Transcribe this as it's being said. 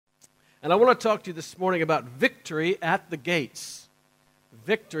And I want to talk to you this morning about victory at the gates.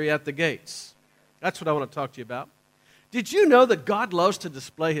 Victory at the gates. That's what I want to talk to you about. Did you know that God loves to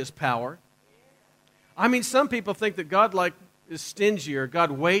display His power? I mean, some people think that God is stingy, or God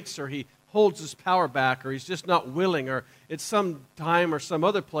waits, or He holds His power back, or He's just not willing, or at some time or some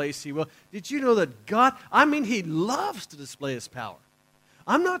other place He will. Did you know that God, He loves to display His power.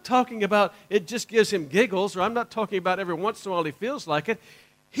 I'm not talking about it just gives Him giggles, or I'm not talking about every once in a while He feels like it.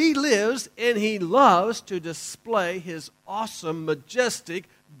 He lives and He loves to display His awesome, majestic,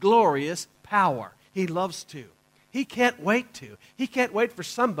 glorious power. He loves to. He can't wait to. He can't wait for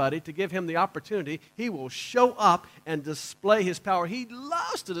somebody to give Him the opportunity. He will show up and display His power. He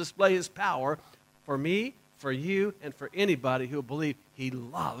loves to display His power for me, for you, and for anybody who will believe. He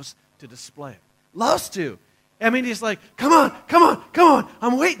loves to display it. Loves to. He's like, come on,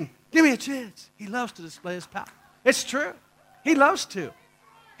 I'm waiting. Give me a chance. He loves to display His power. It's true. He loves to.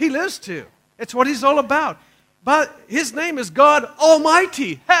 He lives to. It's what He's all about. But His name is God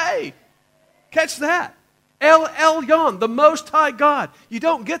Almighty. Hey, catch that. El Elyon, the Most High God. You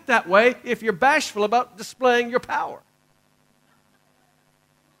don't get that way if you're bashful about displaying your power.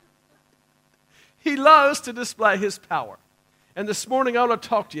 He loves to display His power. And this morning I want to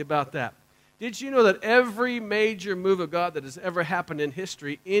talk to you about that. Did you know that every major move of God that has ever happened in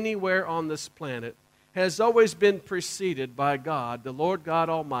history anywhere on this planet has always been preceded by God, the Lord God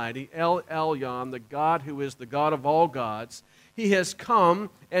Almighty, El Elyon, the God who is the God of all gods. He has come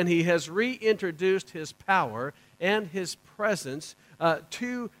and He has reintroduced His power and His presence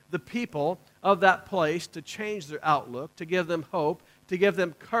to the people of that place to change their outlook, to give them hope, to give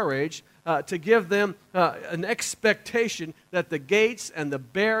them courage, to give them an expectation that the gates and the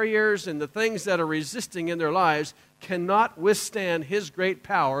barriers and the things that are resisting in their lives cannot withstand His great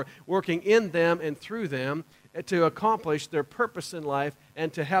power working in them and through them to accomplish their purpose in life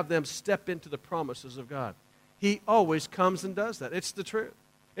and to have them step into the promises of God. He always comes and does that. It's the truth.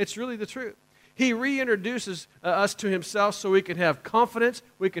 It's really the truth. He reintroduces us to Himself so we can have confidence,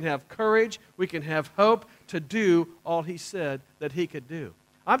 we can have courage, we can have hope to do all He said that He could do.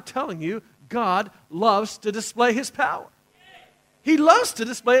 I'm telling you, God loves to display His power. He loves to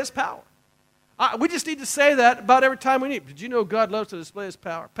display His power. We just need to say that about every time we need. Did you know God loves to display His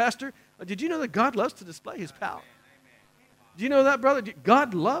power? Pastor, did you know that God loves to display His power? Do you know that, brother?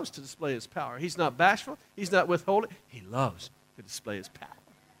 God loves to display His power. He's not bashful. He's not withholding. He loves to display His power.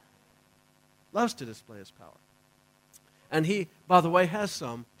 Loves to display His power. And He, by the way, has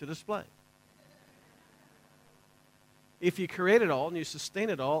some to display. If you create it all and you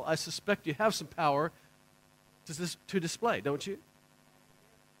sustain it all, I suspect you have some power to display, don't you?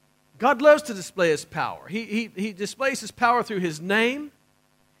 God loves to display His power. He displays His power through His name.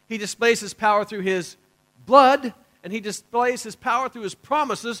 He displays His power through His blood. And He displays His power through His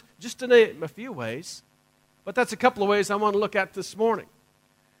promises, just to name a few ways. But that's a couple of ways I want to look at this morning.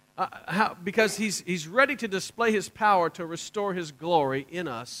 Because He's ready to display His power to restore His glory in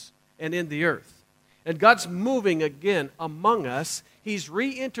us and in the earth. And God's moving again among us. He's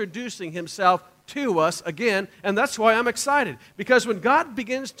reintroducing Himself to us again, and that's why I'm excited. Because when God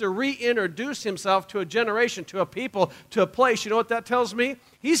begins to reintroduce Himself to a generation, to a people, to a place, you know what that tells me?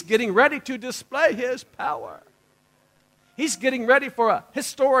 He's getting ready to display His power. He's getting ready for a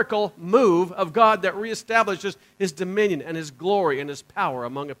historical move of God that reestablishes His dominion and His glory and His power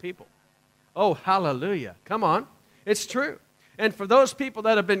among a people. Oh, hallelujah. Come on. It's true. And for those people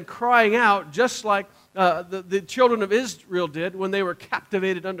that have been crying out, just like the children of Israel did when they were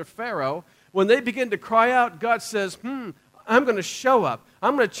captivated under Pharaoh, when they begin to cry out, God says, I'm going to show up.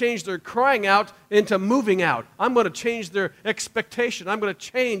 I'm going to change their crying out into moving out. I'm going to change their expectation. I'm going to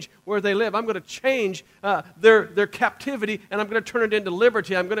change where they live. I'm going to change their captivity, and I'm going to turn it into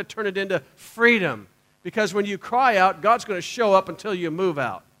liberty. I'm going to turn it into freedom. Because when you cry out, God's going to show up until you move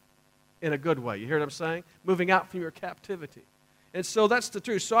out in a good way. You hear what I'm saying? Moving out from your captivity. And so that's the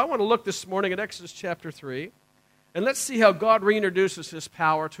truth. So I want to look this morning at Exodus chapter 3, and let's see how God reintroduces His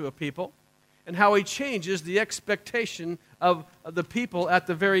power to a people, and how He changes the expectation of the people at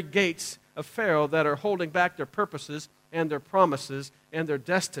the very gates of Pharaoh that are holding back their purposes and their promises and their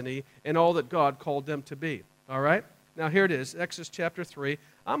destiny and all that God called them to be. All right? Now here it is, Exodus chapter 3.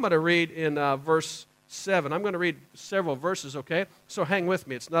 I'm going to read in verse 7. I'm going to read several verses, okay? So hang with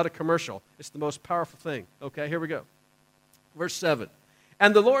me. It's not a commercial. It's the most powerful thing. Okay, here we go. Verse 7.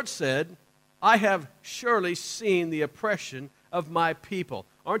 And the Lord said, I have surely seen the oppression of my people.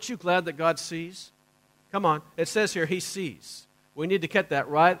 Aren't you glad that God sees? Come on. It says here, He sees. We need to get that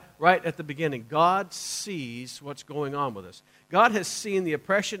right at the beginning. God sees what's going on with us. God has seen the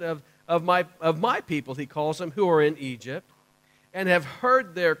oppression of my people, He calls them, who are in Egypt. and have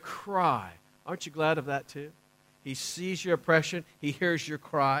heard their cry. Aren't you glad of that too? He sees your oppression. He hears your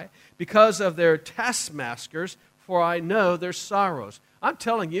cry. Because of their taskmasters, for I know their sorrows. I'm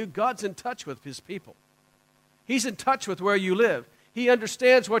telling you, God's in touch with his people. He's in touch with where you live. He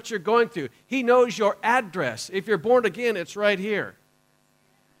understands what you're going through. He knows your address. If you're born again, it's right here.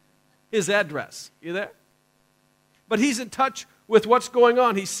 His address. You there? But he's in touch with what's going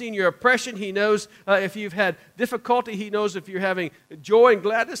on. He's seen your oppression. He knows if you've had difficulty. He knows if you're having joy and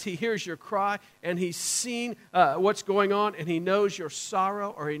gladness. He hears your cry, and he's seen what's going on, and he knows your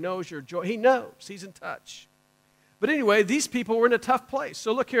sorrow or he knows your joy. He knows. He's in touch. But anyway, these people were in a tough place.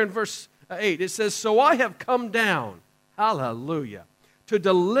 So look here in verse 8. It says, so I have come down, hallelujah, to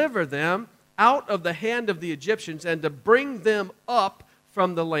deliver them out of the hand of the Egyptians and to bring them up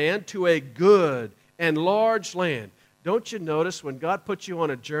from the land to a good and large land. Don't you notice when God puts you on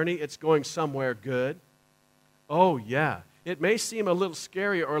a journey, it's going somewhere good? Oh, yeah. It may seem a little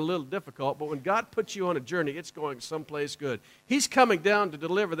scary or a little difficult, but when God puts you on a journey, it's going someplace good. He's coming down to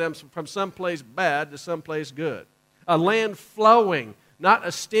deliver them from someplace bad to someplace good. A land flowing, not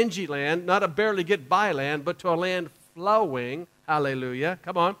a stingy land, not a barely get by land, but to a land flowing, hallelujah,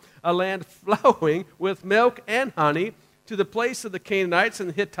 come on, a land flowing with milk and honey, to the place of the Canaanites and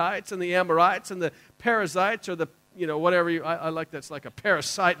the Hittites and the Amorites and the Perizzites, or the, whatever I like, that's like a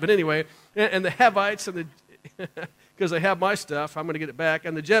parasite, but anyway, and the Hivites and the, because they have my stuff, I'm going to get it back,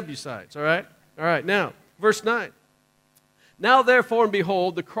 and the Jebusites, all right? All right, now, verse 9. Now therefore, and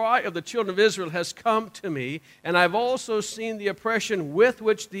behold, the cry of the children of Israel has come to me, and I've also seen the oppression with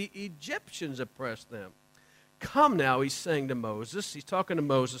which the Egyptians oppressed them. Come now, he's saying to Moses, he's talking to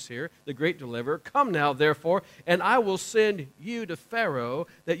Moses here, the great deliverer. Come now, therefore, and I will send you to Pharaoh,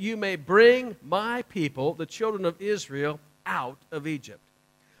 that you may bring my people, the children of Israel, out of Egypt.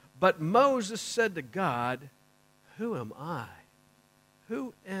 But Moses said to God, who am I?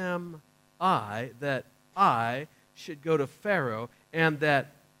 Who am I that I should go to Pharaoh, and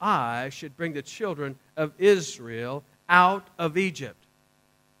that I should bring the children of Israel out of Egypt?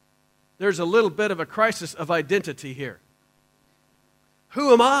 There's a little bit of a crisis of identity here.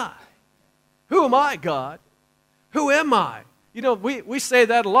 Who am I? Who am I, God? Who am I? We say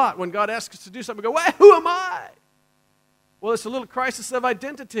that a lot when God asks us to do something. We go, well, who am I? Well, it's a little crisis of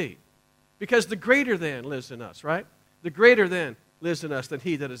identity, because the greater than lives in us, right? The greater than lives in us than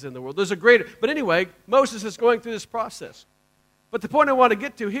he that is in the world. There's a greater. But anyway, Moses is going through this process. But the point I want to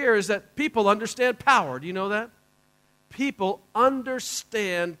get to here is that people understand power. Do you know that? People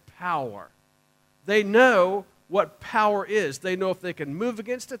understand power. They know what power is. They know if they can move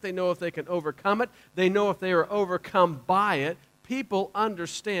against it. They know if they can overcome it. They know if they are overcome by it. People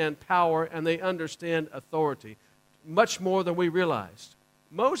understand power, and they understand authority much more than we realized.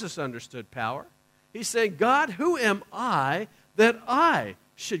 Moses understood power. He's saying, God, who am I that I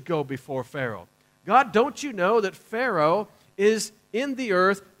should go before Pharaoh? God, don't you know that Pharaoh is in the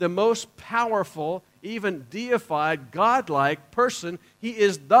earth the most powerful, even deified, godlike person? He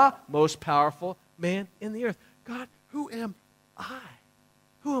is the most powerful man in the earth. God, who am I?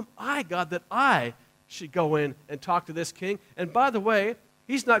 Who am I, God, that I should go in and talk to this king? And by the way,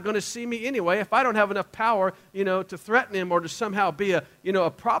 he's not going to see me anyway. If I don't have enough power, to threaten him or to somehow be a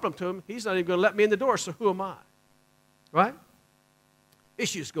problem to him, he's not even going to let me in the door. So who am I? Right?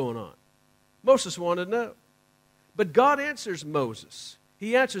 Issues going on. Moses wanted to know. But God answers Moses.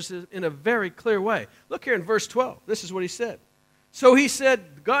 He answers it in a very clear way. Look here in verse 12. This is what he said. So he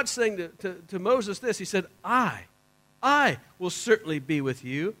said, God's saying to Moses this. He said, I will certainly be with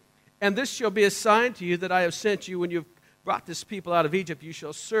you, and this shall be a sign to you that I have sent you. When you've brought this people out of Egypt, you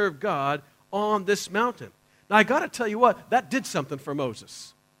shall serve God on this mountain. Now, I got to tell you what, that did something for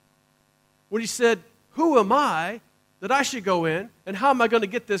Moses. When he said, who am I that I should go in, and how am I going to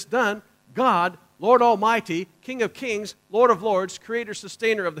get this done? God, Lord Almighty, King of Kings, Lord of Lords, Creator,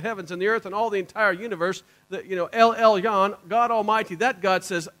 Sustainer of the heavens and the earth and all the entire universe, El Elyon, God Almighty, that God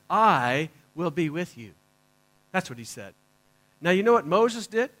says, I will be with you. That's what he said. Now, you know what Moses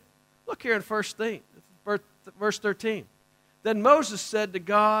did? Look here in verse 13. Then Moses said to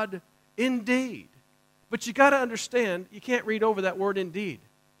God, indeed. But you got to understand, you can't read over that word indeed,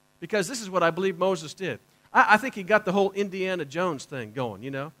 because this is what I believe Moses did. I think he got the whole Indiana Jones thing going,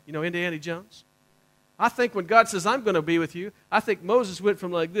 you know Indiana Jones? I think when God says, I'm going to be with you, I think Moses went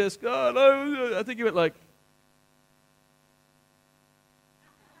from like this, God, I think he went like,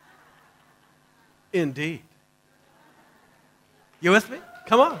 indeed. You with me?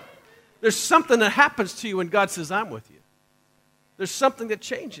 Come on. There's something that happens to you when God says, I'm with you. There's something that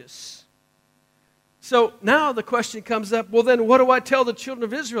changes. So now the question comes up, well then what do I tell the children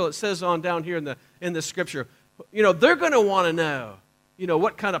of Israel? It says on down here in the scripture. they're going to want to know,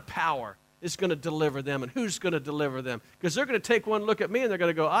 what kind of power is going to deliver them and who's going to deliver them. Because they're going to take one look at me and they're going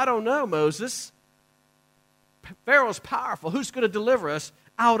to go, I don't know, Moses. Pharaoh's powerful. Who's going to deliver us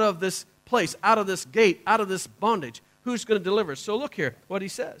out of this place, out of this gate, out of this bondage? Who's going to deliver us? So look here what he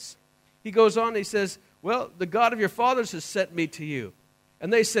says. He goes on and he says, well, the God of your fathers has sent me to you.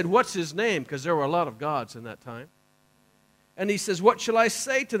 And they said, what's his name? Because there were a lot of gods in that time. And he says, what shall I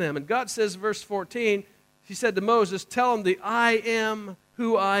say to them? And God says, verse 14, he said to Moses, tell them the I am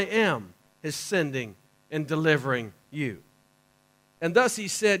who I am is sending and delivering you. And thus he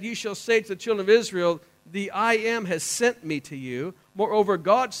said, you shall say to the children of Israel, the I am has sent me to you. Moreover,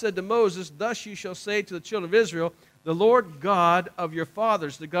 God said to Moses, thus you shall say to the children of Israel, the Lord God of your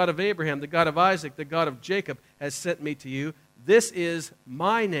fathers, the God of Abraham, the God of Isaac, the God of Jacob, has sent me to you. This is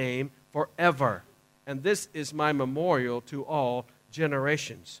my name forever, and this is my memorial to all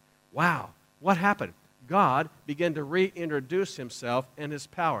generations. Wow, what happened? God began to reintroduce himself and his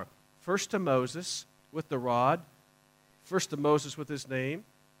power. First to Moses with the rod, first to Moses with his name,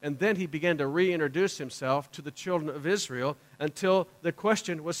 and then he began to reintroduce himself to the children of Israel until the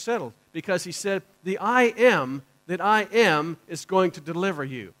question was settled. Because he said, the I am that I am is going to deliver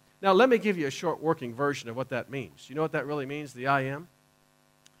you. Now, let me give you a short working version of what that means. You know what that really means, the I am?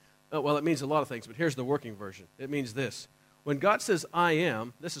 Well, it means a lot of things, but here's the working version. It means this. When God says I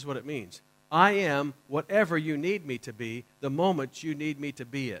am, this is what it means. I am whatever you need me to be the moment you need me to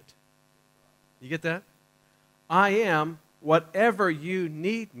be it. You get that? I am whatever you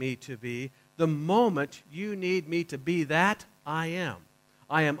need me to be the moment you need me to be that, I am.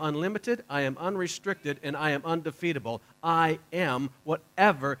 I am unlimited, I am unrestricted, and I am undefeatable. I am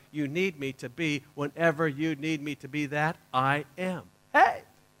whatever you need me to be whenever you need me to be that, I am. Hey!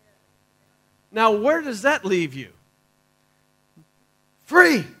 Now, where does that leave you?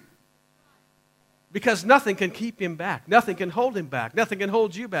 Free! Because nothing can keep him back. Nothing can hold him back. Nothing can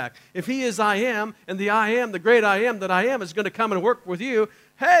hold you back. If he is I am, and the I am, the great I am that I am is going to come and work with you,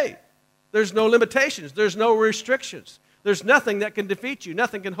 hey, there's no limitations. There's no restrictions. There's nothing that can defeat you.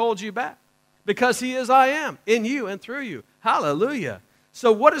 Nothing can hold you back. Because he is I am, in you and through you. Hallelujah.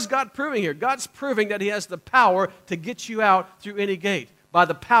 So what is God proving here? God's proving that he has the power to get you out through any gate by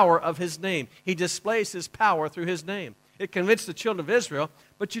the power of his name. He displays his power through his name. It convinced the children of Israel.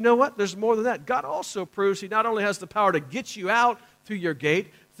 But you know what? There's more than that. God also proves he not only has the power to get you out through your gate,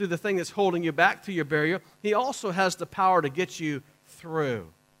 through the thing that's holding you back, through your barrier, he also has the power to get you through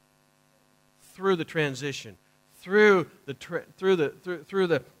the transition, through the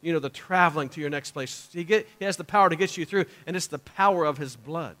traveling to your next place. He has the power to get you through, and it's the power of his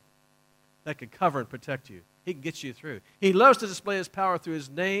blood that can cover and protect you. He can get you through. He loves to display his power through his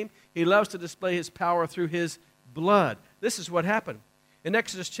name. He loves to display his power through his blood. This is what happened. In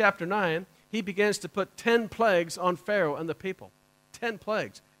Exodus chapter 9, he begins to put 10 plagues on Pharaoh and the people. 10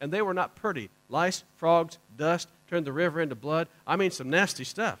 plagues. And they were not pretty. Lice, frogs, dust, turned the river into blood. I mean, some nasty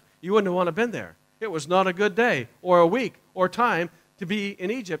stuff. You wouldn't have wanted to have been there. It was not a good day or a week or time to be in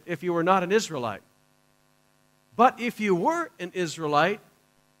Egypt if you were not an Israelite. But if you were an Israelite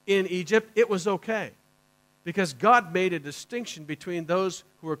in Egypt, it was okay. Because God made a distinction between those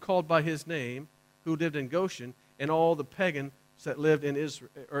who were called by his name, who lived in Goshen, and all the pagans that lived in Israel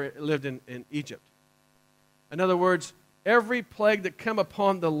or lived in Egypt. In other words, every plague that came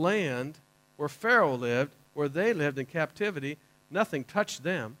upon the land where Pharaoh lived, where they lived in captivity, nothing touched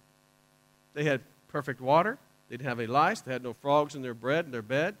them. They had perfect water. They didn't have any lice. They had no frogs in their bread and their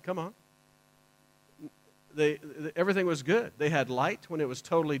bed. Come on. Everything was good. They had light when it was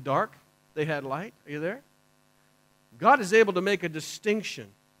totally dark. They had light. Are you there? God is able to make a distinction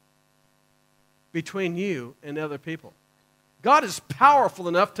between you and other people. God is powerful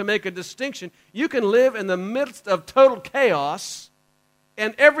enough to make a distinction. You can live in the midst of total chaos,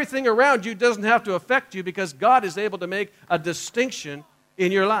 and everything around you doesn't have to affect you because God is able to make a distinction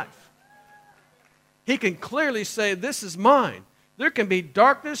in your life. He can clearly say, this is mine. There can be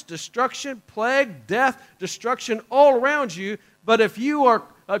darkness, destruction, plague, death, destruction all around you, but if you are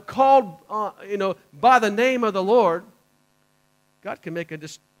called by the name of the Lord, God can make a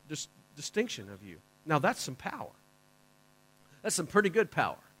distinction of you. Now that's some power. That's some pretty good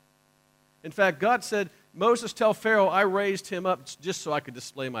power. In fact, God said, Moses, tell Pharaoh I raised him up just so I could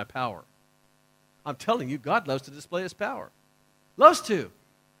display my power. I'm telling you, God loves to display his power. Loves to.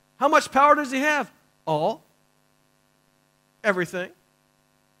 How much power does he have? All. Everything.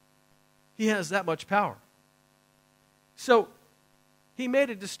 He has that much power. So, he made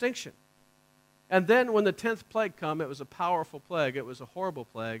a distinction. And then when the 10th plague came, it was a powerful plague. It was a horrible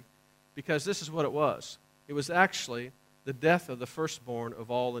plague because this is what it was. It was actually the death of the firstborn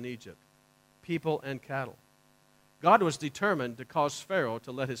of all in Egypt, people and cattle. God was determined to cause Pharaoh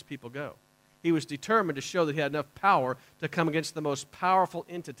to let his people go. He was determined to show that he had enough power to come against the most powerful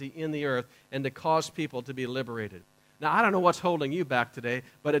entity in the earth and to cause people to be liberated. Now, I don't know what's holding you back today,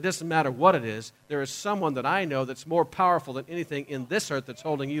 but it doesn't matter what it is. There is someone that I know that's more powerful than anything in this earth that's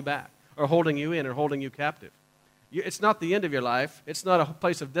holding you back or holding you in or holding you captive. It's not the end of your life. It's not a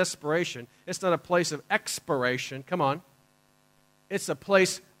place of desperation. It's not a place of expiration. Come on. It's a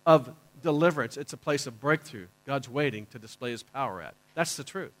place of deliverance. It's a place of breakthrough. God's waiting to display his power at. That's the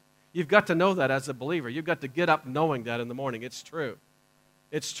truth. You've got to know that as a believer. You've got to get up knowing that in the morning. It's true.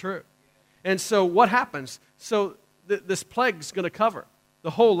 It's true. And so what happens? So this plague is going to cover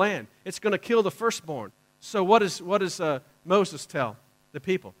the whole land. It's going to kill the firstborn. So what does Moses tell the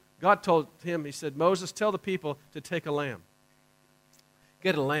people? God told him, he said, Moses, tell the people to take a lamb.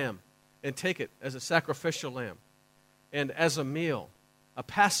 Get a lamb and take it as a sacrificial lamb and as a meal, a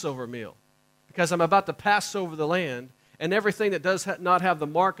Passover meal, because I'm about to pass over the land, and everything that does not have the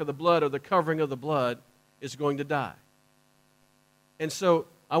mark of the blood or the covering of the blood is going to die. And so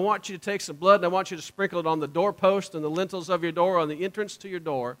I want you to take some blood, and I want you to sprinkle it on the doorpost and the lintels of your door, on the entrance to your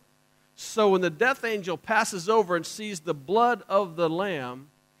door, so when the death angel passes over and sees the blood of the lamb,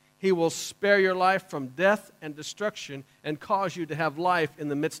 he will spare your life from death and destruction and cause you to have life in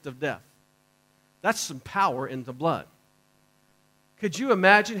the midst of death. That's some power in the blood. Could you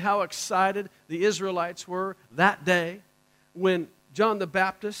imagine how excited the Israelites were that day when John the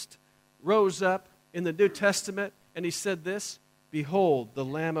Baptist rose up in the New Testament and he said this, "Behold, the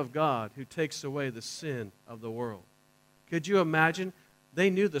Lamb of God who takes away the sin of the world." Could you imagine? They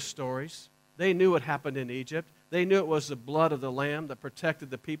knew the stories. They knew what happened in Egypt. They knew it was the blood of the Lamb that protected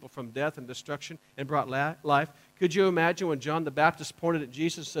the people from death and destruction and brought life. Could you imagine when John the Baptist pointed at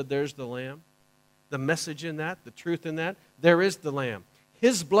Jesus and said, "There's the Lamb"? The message in that, the truth in that, there is the Lamb.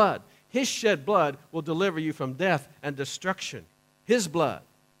 His blood, his shed blood will deliver you from death and destruction. His blood.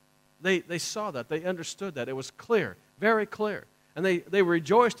 They saw that. They understood that. It was clear, very clear. And they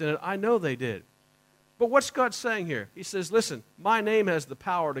rejoiced in it. I know they did. But what's God saying here? He says, listen, my name has the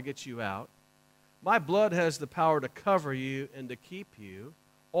power to get you out. My blood has the power to cover you and to keep you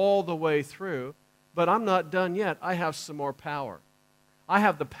all the way through. But I'm not done yet. I have some more power. I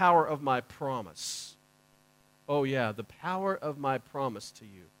have the power of my promise. Oh yeah, the power of my promise to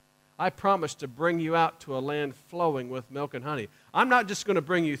you. I promise to bring you out to a land flowing with milk and honey. I'm not just going to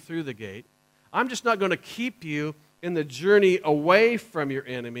bring you through the gate. I'm just not going to keep you in the journey away from your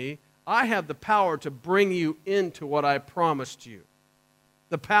enemy. I have the power to bring you into what I promised you.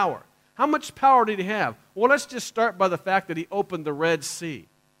 The power. How much power did he have? Well, let's just start by the fact that he opened the Red Sea.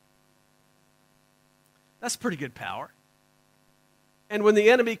 That's pretty good power. And when the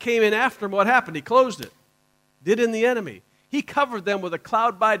enemy came in after him, what happened? He closed it. Did in the enemy. He covered them with a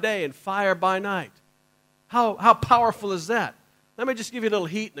cloud by day and fire by night. How powerful is that? Let me just give you a little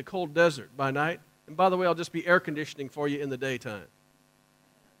heat in the cold desert by night. And by the way, I'll just be air conditioning for you in the daytime.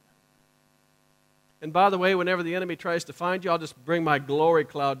 And by the way, whenever the enemy tries to find you, I'll just bring my glory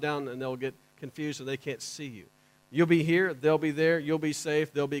cloud down and they'll get confused and they can't see you. You'll be here, they'll be there, you'll be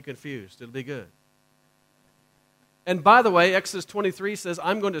safe, they'll be confused. It'll be good. And by the way, Exodus 23 says,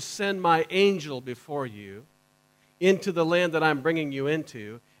 I'm going to send my angel before you into the land that I'm bringing you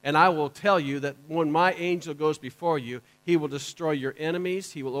into, and I will tell you that when my angel goes before you, he will destroy your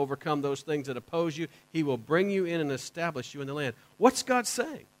enemies, he will overcome those things that oppose you, he will bring you in and establish you in the land. What's God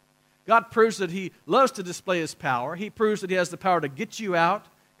saying? God proves that he loves to display his power. He proves that he has the power to get you out.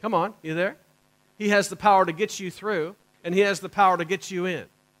 Come on, you there? He has the power to get you through, and he has the power to get you in.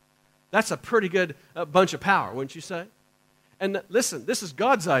 That's a pretty good bunch of power, wouldn't you say? And listen, this is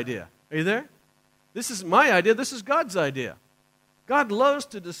God's idea. Are you there? This is my idea. This is God's idea. God loves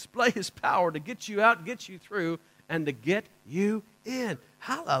to display his power to get you out, get you through, and to get you in.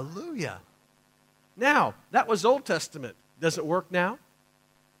 Hallelujah. Now, that was Old Testament. Does it work now?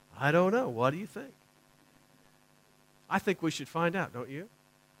 I don't know. What do you think? I think we should find out, don't you?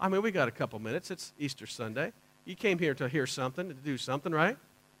 I mean, we got a couple minutes. It's Easter Sunday. You came here to hear something, to do something, right?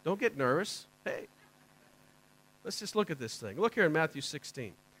 Don't get nervous. Hey, let's just look at this thing. Look here in Matthew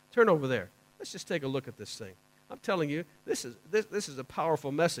 16. Turn over there. Let's just take a look at this thing. I'm telling you, this is a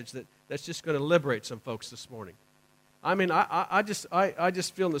powerful message that's just going to liberate some folks this morning. I mean, I just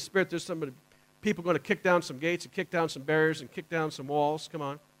feel in the Spirit there's people going to kick down some gates and kick down some barriers and kick down some walls. Come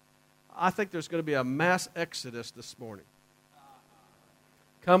on. I think there's going to be a mass exodus this morning.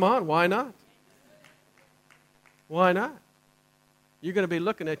 Come on, why not? Why not? You're going to be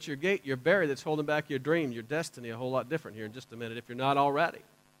looking at your gate, your barrier that's holding back your dream, your destiny, a whole lot different here in just a minute if you're not already.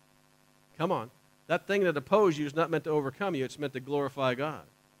 Come on. That thing that opposes you is not meant to overcome you. It's meant to glorify God.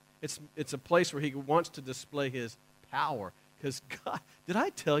 It's a place where he wants to display his power. Because God, did I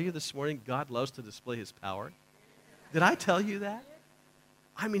tell you this morning God loves to display his power? Did I tell you that?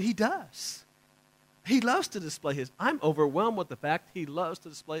 I mean, he does. He loves to display his. I'm overwhelmed with the fact he loves to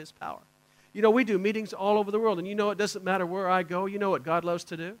display his power. You know, we do meetings all over the world, and you know it doesn't matter where I go. You know what God loves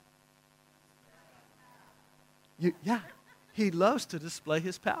to do? Yeah, he loves to display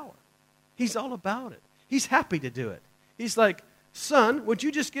his power. He's all about it. He's happy to do it. He's like, son, would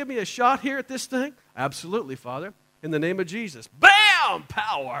you just give me a shot here at this thing? Absolutely, Father. In the name of Jesus. Bam!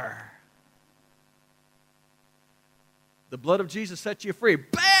 Power. The blood of Jesus sets you free.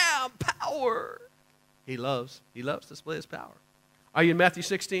 Bam! Power. He loves to display his power. Are you in Matthew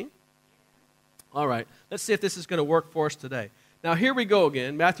 16? All right. Let's see if this is going to work for us today. Now, here we go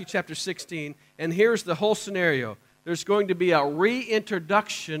again, Matthew chapter 16, and here's the whole scenario. There's going to be a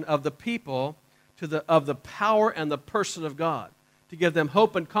reintroduction of the people of the power and the person of God to give them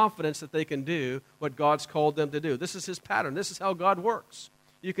hope and confidence that they can do what God's called them to do. This is his pattern. This is how God works.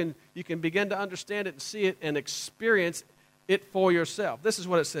 You can begin to understand it and see it and experience it for yourself. This is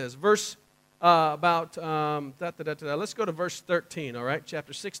what it says. Let's go to verse 13, all right?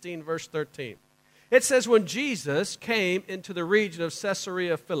 Chapter 16, verse 13. It says, when Jesus came into the region of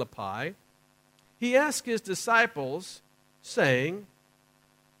Caesarea Philippi, he asked his disciples, saying,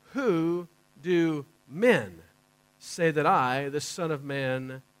 who do men say that I, the Son of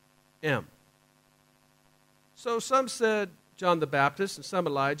Man, am? So some said John the Baptist, and some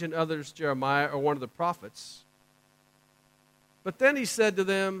Elijah, and others Jeremiah or one of the prophets. But then he said to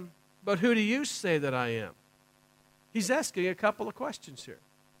them, but who do you say that I am? He's asking a couple of questions here.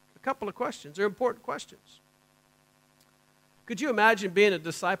 A couple of questions. They're important questions. Could you imagine being a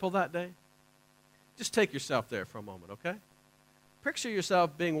disciple that day? Just take yourself there for a moment, okay? Picture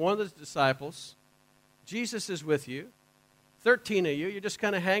yourself being one of the disciples. Jesus is with you. 13 of you. You're just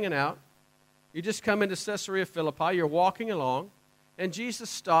kind of hanging out. You just come into Caesarea Philippi. You're walking along. And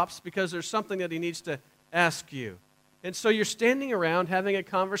Jesus stops because there's something that he needs to ask you. And so you're standing around having a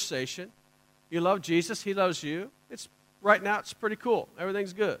conversation. You love Jesus. He loves you. Right now it's pretty cool.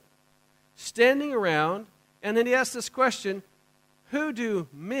 Everything's good. Standing around, and then he asks this question, who do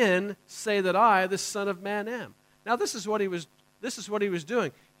men say that I, the Son of Man, am? Now this is what he was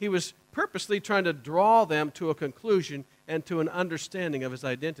doing. He was purposely trying to draw them to a conclusion and to an understanding of his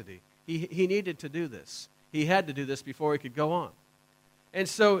identity. He needed to do this. He had to do this before he could go on. And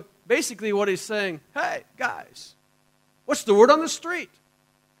so basically what he's saying, hey, guys, what's the word on the street?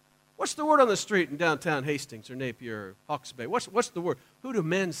 What's the word on the street in downtown Hastings or Napier or Hawke's Bay? What's the word? Who do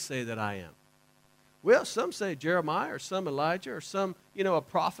men say that I am? Well, some say Jeremiah or some Elijah or some, a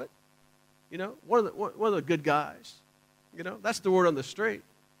prophet. One of the good guys. That's the word on the street.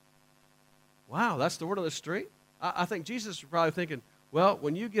 Wow, that's the word on the street? I think Jesus is probably thinking, well,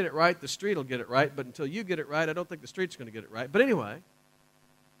 when you get it right, the street will get it right, but until you get it right, I don't think the street's going to get it right. But anyway,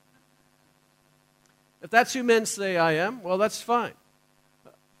 if that's who men say I am, well, that's fine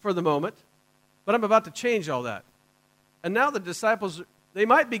for the moment. But I'm about to change all that. And now the disciples, they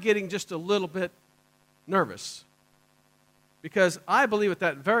might be getting just a little bit nervous. Because I believe at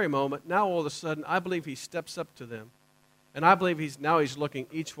that very moment, now all of a sudden, I believe he steps up to them. And I believe he's looking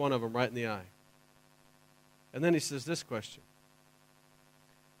each one of them right in the eye. And then he says this question.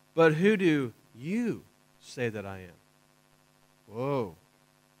 But who do you say that I am? Whoa.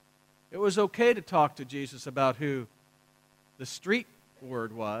 It was okay to talk to Jesus about who the street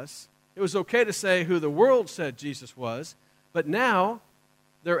word was. It was okay to say who the world said Jesus was. But now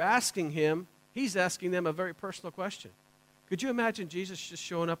they're asking him, he's asking them a very personal question. Could you imagine Jesus just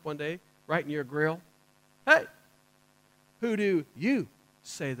showing up one day right in your grill? Hey, who do you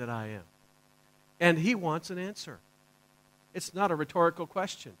say that I am? And he wants an answer. It's not a rhetorical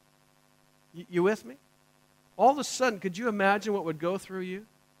question. You with me? All of a sudden, could you imagine what would go through you?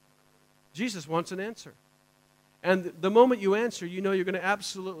 Jesus wants an answer. And the moment you answer, you know you're going to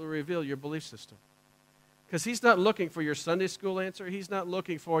absolutely reveal your belief system. Because he's not looking for your Sunday school answer. He's not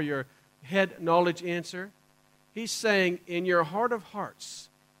looking for your head knowledge answer. He's saying, in your heart of hearts,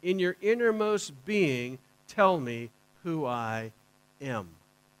 in your innermost being, tell me who I am.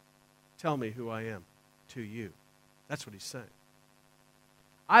 Tell me who I am to you. That's what he's saying.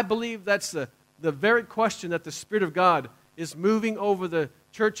 I believe that's the very question that the Spirit of God is moving over the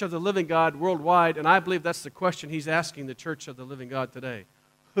Church of the Living God worldwide, and I believe that's the question he's asking the Church of the Living God today.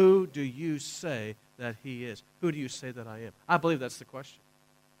 Who do you say that he is? Who do you say that I am? I believe that's the question.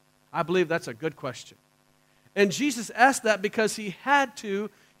 I believe that's a good question. And Jesus asked that because he had to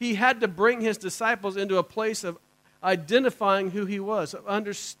bring his disciples into a place of identifying who he was, of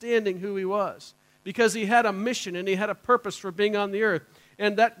understanding who he was. Because he had a mission and he had a purpose for being on the earth.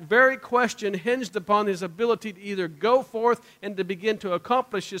 And that very question hinged upon his ability to either go forth and to begin to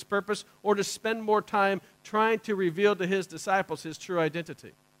accomplish his purpose or to spend more time trying to reveal to his disciples his true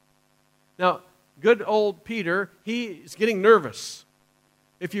identity. Now, good old Peter, he is getting nervous.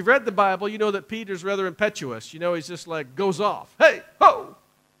 If you've read the Bible, you know that Peter's rather impetuous. You know, he's just like goes off. Hey, ho!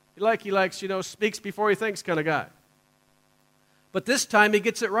 He likes, speaks before he thinks kind of guy. But this time he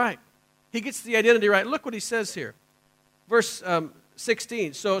gets it right. He gets the identity right. Look what he says here. Verse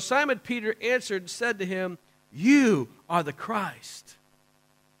 16. So Simon Peter answered and said to him, "You are the Christ,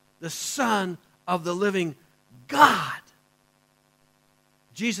 the Son of the living God."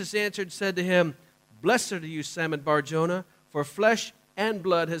 Jesus answered and said to him, "Blessed are you, Simon Bar-Jonah, for flesh and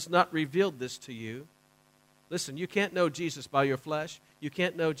blood has not revealed this to you." Listen, you can't know Jesus by your flesh. You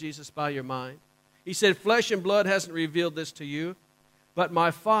can't know Jesus by your mind. He said, "Flesh and blood hasn't revealed this to you, but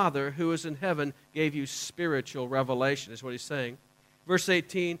my Father who is in heaven gave you spiritual revelation," is what he's saying. Verse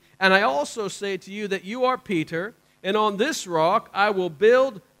 18, "And I also say to you that you are Peter, and on this rock I will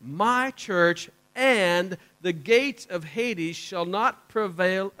build my church, and the gates of Hades shall not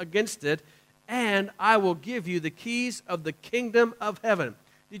prevail against it, and I will give you the keys of the kingdom of heaven."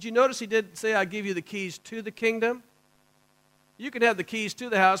 Did you notice he didn't say, "I give you the keys to the kingdom"? You can have the keys to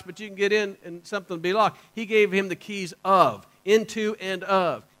the house, but you can get in and something will be locked. He gave him the keys of, into and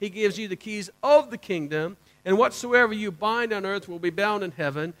of. He gives you the keys of the kingdom, and whatsoever you bind on earth will be bound in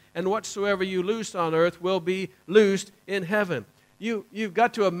heaven, and whatsoever you loose on earth will be loosed in heaven. You've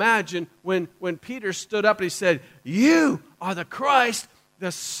got to imagine when Peter stood up and he said, "You are the Christ,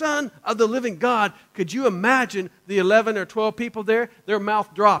 the Son of the living God." Could you imagine the 11 or 12 people there? Their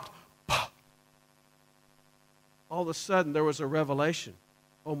mouth dropped. All of a sudden, there was a revelation.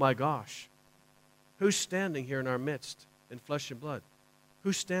 Oh my gosh. Who's standing here in our midst in flesh and blood?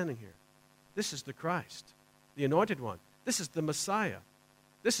 Who's standing here? This is the Christ, the Anointed One. This is the Messiah.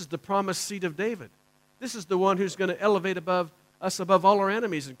 This is the promised seed of David. This is the one who's going to elevate above all our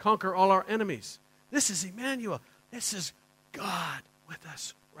enemies and conquer all our enemies. This is Emmanuel. This is God with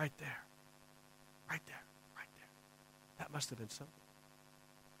us right there. Right there. Right there. That must have been something.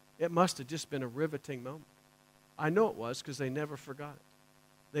 It must have just been a riveting moment. I know it was because they never forgot it.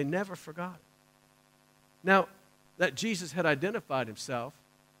 They never forgot it. Now that Jesus had identified himself,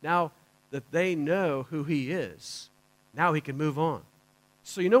 now that they know who he is, now he can move on.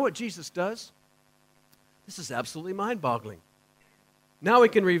 So you know what Jesus does? This is absolutely mind-boggling. Now he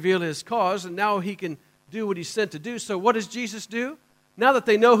can reveal his cause, and now he can do what he's sent to do. So what does Jesus do? Now that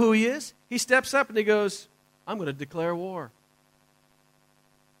they know who he is, he steps up and he goes, "I'm going to declare war."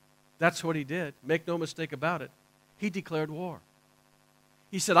 That's what he did. Make no mistake about it. He declared war.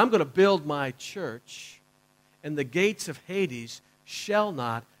 He said, "I'm going to build my church, and the gates of Hades shall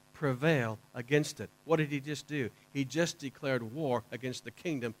not prevail against it." What did he just do? He just declared war against the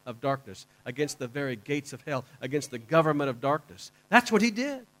kingdom of darkness, against the very gates of hell, against the government of darkness. That's what he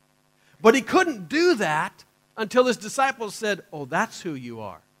did. But he couldn't do that until his disciples said, "Oh, that's who you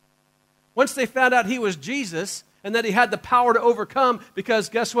are." Once they found out he was Jesus and that he had the power to overcome, because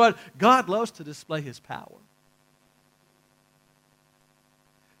guess what? God loves to display his power.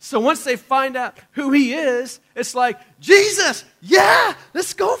 So once they find out who he is, it's like, "Jesus, yeah,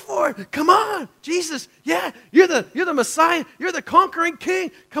 let's go for it. Come on, Jesus, yeah, you're the Messiah. You're the conquering king.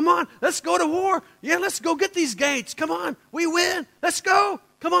 Come on, let's go to war. Yeah, let's go get these gates. Come on, we win. Let's go.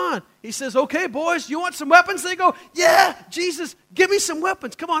 Come on." He says, "Okay, boys, you want some weapons?" They go, "Yeah, Jesus, give me some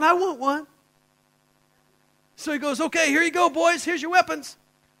weapons. Come on, I want one." So he goes, "Okay, here you go, boys. Here's your weapons.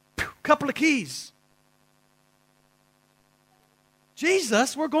 Couple of keys.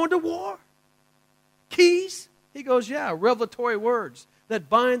 Jesus, we're going to war. Keys?" He goes, "Yeah, revelatory words that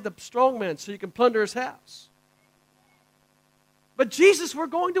bind the strong man so you can plunder his house." "But Jesus, we're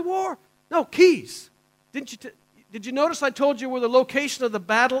going to war." "No, keys. Did you notice I told you where the location of the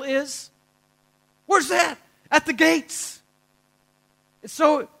battle is? Where's that? At the gates. And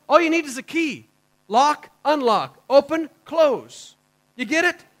so all you need is a key. Lock, unlock, open, close. You get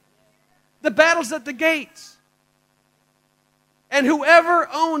it? The battle's at the gates. And whoever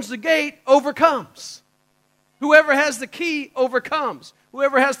owns the gate overcomes. Whoever has the key overcomes.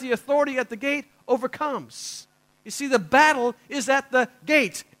 Whoever has the authority at the gate overcomes. You see, the battle is at the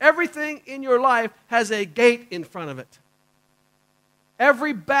gates. Everything in your life has a gate in front of it.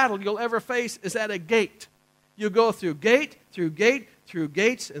 Every battle you'll ever face is at a gate. You go through gate, through gate, through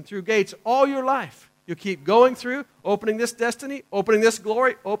gates, and through gates all your life. You keep going through, opening this destiny, opening this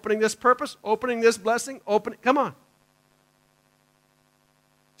glory, opening this purpose, opening this blessing, come on.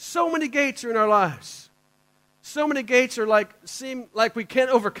 So many gates are in our lives. So many gates seem like we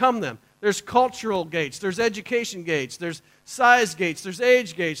can't overcome them. There's cultural gates. There's education gates. There's size gates. There's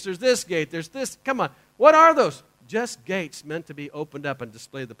age gates. There's this gate. There's this. Come on. What are those? Just gates meant to be opened up and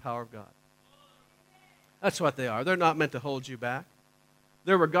display the power of God. That's what they are. They're not meant to hold you back.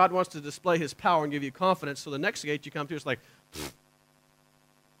 They're where God wants to display His power and give you confidence. So the next gate you come to is like,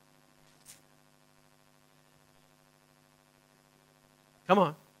 come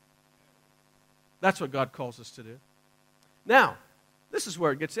on. That's what God calls us to do. Now, this is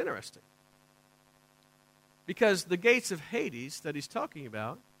where it gets interesting. Because the gates of Hades that he's talking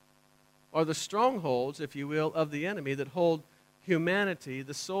about are the strongholds, if you will, of the enemy that hold humanity,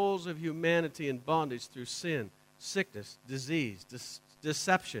 the souls of humanity in bondage through sin, sickness, disease,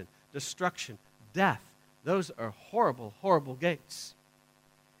 deception, destruction, death. Those are horrible, horrible gates.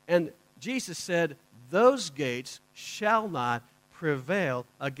 And Jesus said, those gates shall not prevail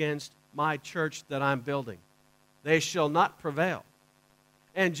against my church that I'm building. They shall not prevail.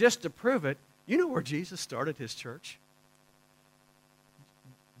 And just to prove it, you know where Jesus started His church?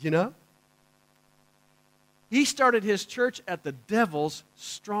 You know? He started His church at the devil's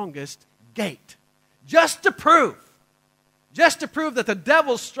strongest gate. Just to prove that the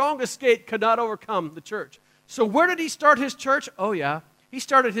devil's strongest gate could not overcome the church. So where did He start His church? Oh yeah, He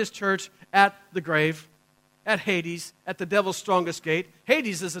started His church at the grave, at Hades, at the devil's strongest gate.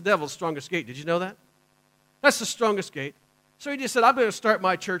 Hades is the devil's strongest gate. Did you know that? That's the strongest gate. So He just said, I'm going to start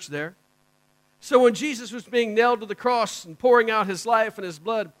my church there. So when Jesus was being nailed to the cross and pouring out His life and His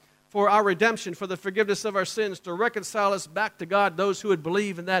blood for our redemption, for the forgiveness of our sins, to reconcile us back to God, those who would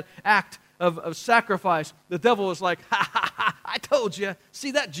believe in that act of sacrifice, the devil was like, ha, ha, ha, I told you.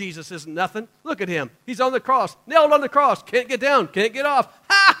 See, that Jesus isn't nothing. Look at Him. He's on the cross, nailed on the cross. Can't get down, can't get off.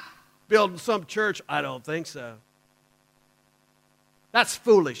 Ha! Building some church? I don't think so. That's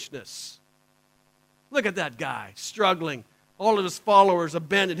foolishness. Look at that guy, struggling. All of his followers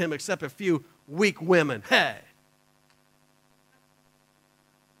abandoned him except a few weak women. Hey!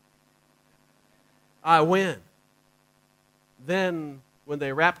 I win. Then, when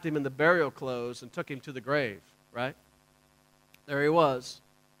they wrapped Him in the burial clothes and took Him to the grave, right? There He was.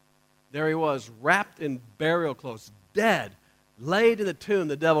 There He was, wrapped in burial clothes, dead, laid in the tomb.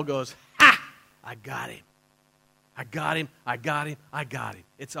 The devil goes, ha! I got him. I got him. I got him. I got him.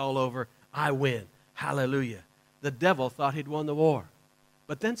 It's all over. I win. Hallelujah. The devil thought he'd won the war.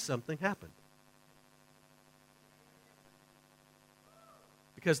 But then something happened.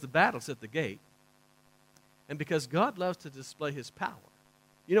 Because the battle's at the gate, and because God loves to display His power,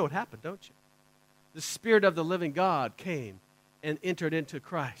 you know what happened, don't you? The Spirit of the living God came and entered into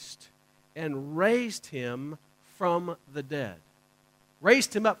Christ and raised Him from the dead.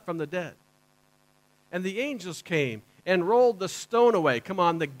 Raised Him up from the dead. And the angels came and rolled the stone away. Come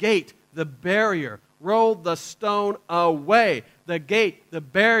on, the gate, the barrier, rolled the stone away. The gate, the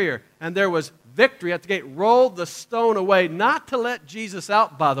barrier, and there was victory at the gate. Rolled the stone away, not to let Jesus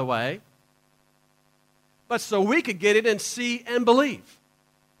out, by the way, but so we could get in and see and believe.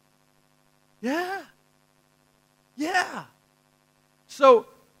 Yeah. Yeah. So,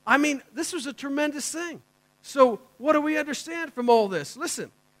 I mean, this was a tremendous thing. So, what do we understand from all this?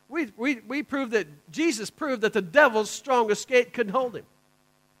 Listen, we proved that Jesus proved that the devil's strongest gate couldn't hold Him.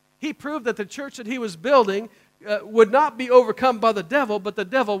 He proved that the church that He was building would not be overcome by the devil, but the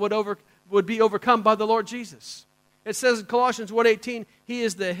devil would be overcome by the Lord Jesus. It says in Colossians 1:18, He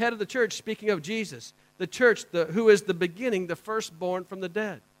is the head of the church, speaking of Jesus. The church, who is the beginning, the firstborn from the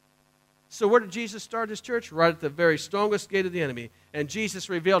dead. So where did Jesus start His church? Right at the very strongest gate of the enemy. And Jesus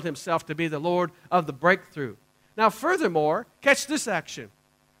revealed Himself to be the Lord of the breakthrough. Now furthermore, catch this action.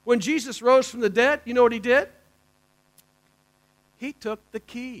 When Jesus rose from the dead, you know what He did? He took the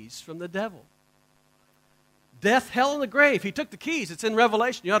keys from the devil. Death, hell, and the grave. He took the keys. It's in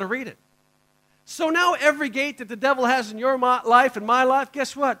Revelation. You ought to read it. So now every gate that the devil has in your life and my life,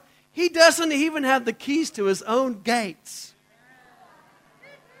 guess what? He doesn't even have the keys to his own gates.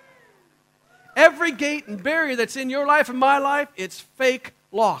 Every gate and barrier that's in your life and my life, it's fake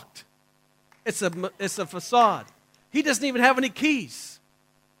locked. It's a facade. He doesn't even have any keys.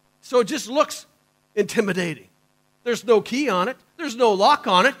 So it just looks intimidating. There's no key on it. There's no lock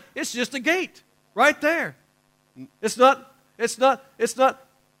on it. It's just a gate right there. It's not,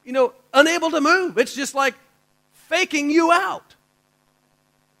 unable to move. It's just like faking you out.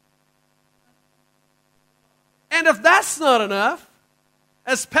 And if that's not enough,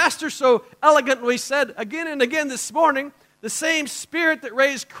 as Pastor so elegantly said again and again this morning, the same Spirit that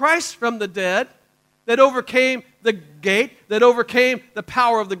raised Christ from the dead, that overcame the gate, that overcame the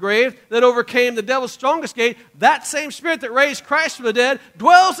power of the grave, that overcame the devil's strongest gate, that same Spirit that raised Christ from the dead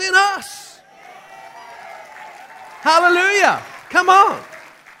dwells in us. Hallelujah. Come on.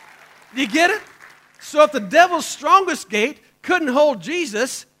 Do you get it? So if the devil's strongest gate couldn't hold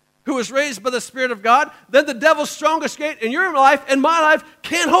Jesus, who was raised by the Spirit of God, then the devil's strongest gate in your life and my life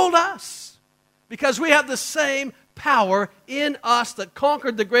can't hold us. Because we have the same power in us that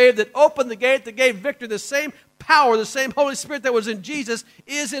conquered the grave, that opened the gate, that gave victory. The same power, the same Holy Spirit that was in Jesus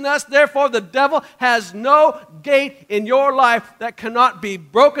is in us. Therefore, the devil has no gate in your life that cannot be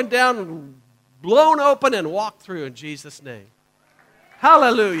broken down, blown open, and walked through in Jesus' name.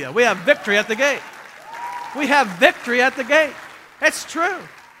 Hallelujah. We have victory at the gate. We have victory at the gate. It's true.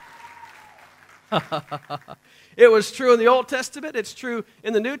 It was true in the Old Testament, it's true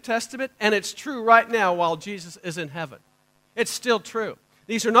in the New Testament, and it's true right now while Jesus is in heaven. It's still true.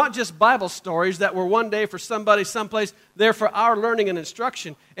 These are not just Bible stories that were one day for somebody someplace. They're for our learning and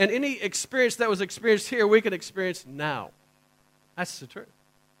instruction. And any experience that was experienced here, we can experience now. That's the truth.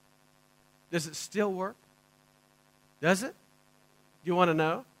 Does it still work? Does it? You want to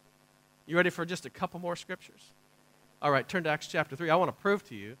know? You ready for just a couple more scriptures? All right, turn to Acts chapter 3. I want to prove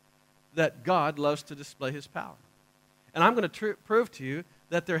to you that God loves to display His power. And I'm going to prove to you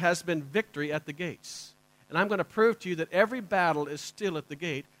that there has been victory at the gates. And I'm going to prove to you that every battle is still at the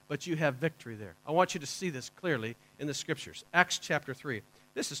gate, but you have victory there. I want you to see this clearly in the Scriptures. Acts chapter 3.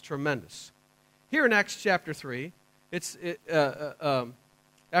 This is tremendous. Here in Acts chapter 3,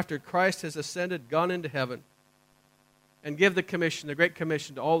 after Christ has ascended, gone into heaven, and give the commission, the Great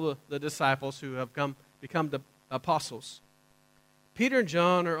Commission, to all the disciples who have become the apostles. Peter and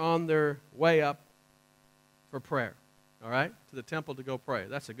John are on their way up for prayer, all right, to the temple to go pray.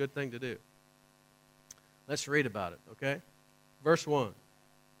 That's a good thing to do. Let's read about it, okay? Verse 1.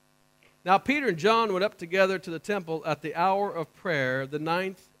 Now Peter and John went up together to the temple at the hour of prayer, the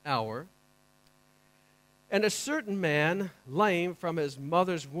 9th hour. And a certain man, lame from his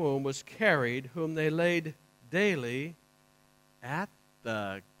mother's womb, was carried, whom they laid daily at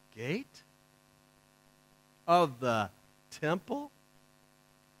the gate of the temple,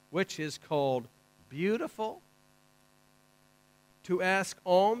 which is called Beautiful, to ask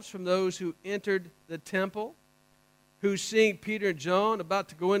alms from those who entered the temple, who, seeing Peter and John about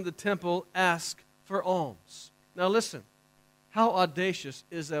to go into the temple, ask for alms. Now listen, how audacious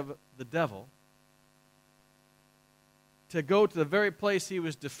is of the devil to go to the very place he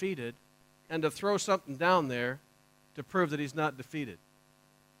was defeated and to throw something down there to prove that he's not defeated,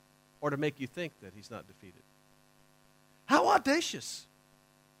 or to make you think that he's not defeated. How audacious.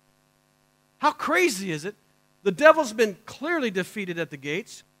 How crazy is it? The devil's been clearly defeated at the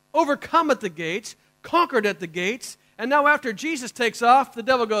gates, overcome at the gates, conquered at the gates, and now after Jesus takes off, the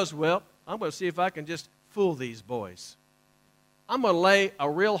devil goes, well, I'm going to see if I can just fool these boys. I'm going to lay a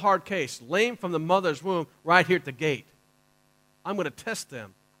real hard case, lame from the mother's womb, right here at the gate. I'm going to test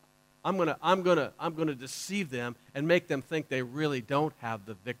them. I'm going to deceive them and make them think they really don't have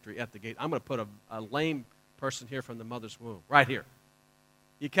the victory at the gate. I'm going to put a lame person here from the mother's womb, right here.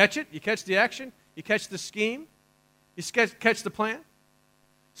 You catch it? You catch the action? You catch the scheme? You catch the plan?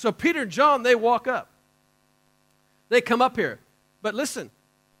 So Peter and John, they walk up. They come up here. But listen,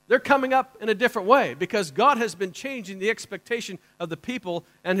 they're coming up in a different way because God has been changing the expectation of the people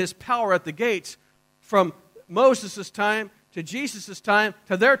and His power at the gates from Moses' time to Jesus' time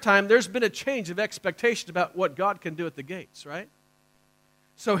to their time. There's been a change of expectation about what God can do at the gates, right?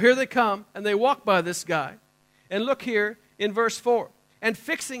 So here they come, and they walk by this guy. And look here in verse 4. And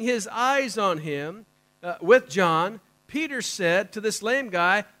fixing his eyes on him with John, Peter said to this lame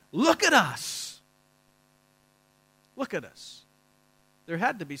guy, look at us. Look at us. There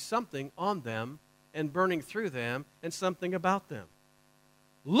had to be something on them and burning through them and something about them.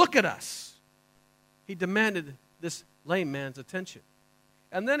 Look at us. He demanded this lame man's attention.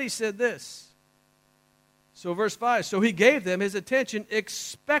 And then he said this. So verse 5, so he gave them his attention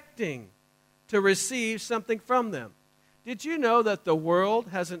expecting to receive something from them. Did you know that the world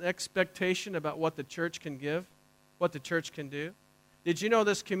has an expectation about what the church can give, what the church can do? Did you know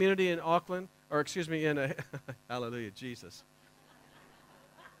this community in Auckland, in hallelujah, Jesus.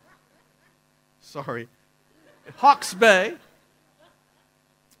 Sorry. Hawke's Bay,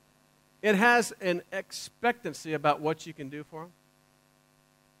 it has an expectancy about what you can do for them.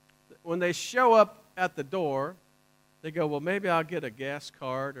 When they show up at the door, they go, well, maybe I'll get a gas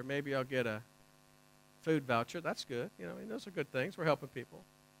card or maybe I'll get a food voucher. That's good. Those are good things. We're helping people.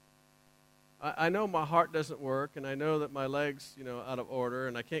 I know my heart doesn't work, and I know that my leg's, out of order,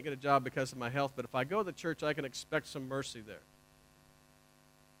 and I can't get a job because of my health, but if I go to the church, I can expect some mercy there.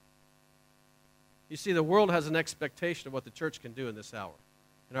 You see, the world has an expectation of what the church can do in this hour,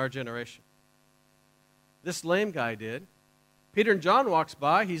 in our generation. This lame guy did. Peter and John walks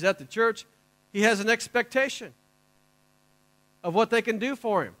by. He's at the church. He has an expectation of what they can do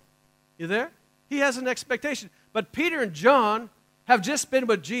for him. You there? He has an expectation. But Peter and John have just been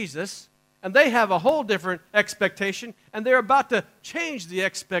with Jesus, and they have a whole different expectation, and they're about to change the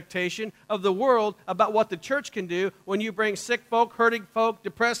expectation of the world about what the church can do when you bring sick folk, hurting folk,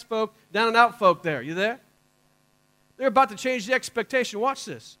 depressed folk, down and out folk there. You there? They're about to change the expectation. Watch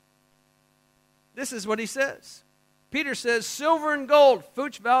this. This is what he says. Peter says, silver and gold,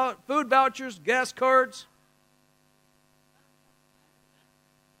 food vouchers, gas cards,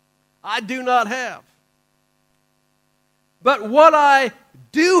 I do not have. But what I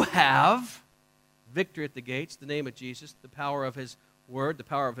do have, victory at the gates, the name of Jesus, the power of his word, the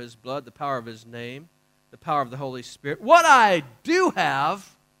power of his blood, the power of his name, the power of the Holy Spirit. What I do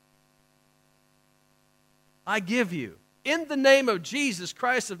have, I give you. In the name of Jesus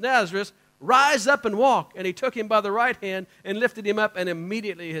Christ of Nazareth, rise up and walk. And he took him by the right hand and lifted him up, and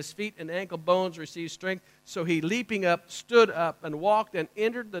immediately his feet and ankle bones received strength. So he, leaping up, stood up and walked and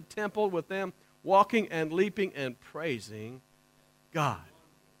entered the temple with them, walking and leaping and praising God.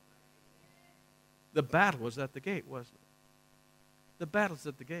 The battle was at the gate, wasn't it? The battle's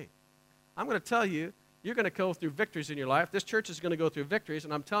at the gate. I'm going to tell you, you're going to go through victories in your life. This church is going to go through victories,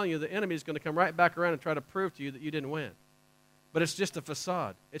 and I'm telling you, the enemy is going to come right back around and try to prove to you that you didn't win. But it's just a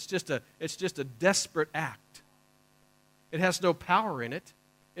facade. It's just a desperate act. It has no power in it.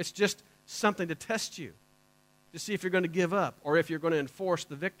 It's just something to test you, to see if you're going to give up or if you're going to enforce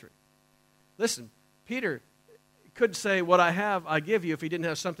the victory. Listen, Peter couldn't say, what I have, I give you, if he didn't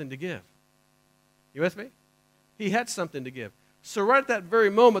have something to give. You with me? He had something to give. So right at that very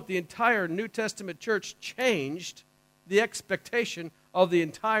moment, the entire New Testament church changed the expectation of the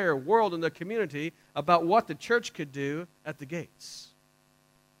entire world and the community about what the church could do at the gates.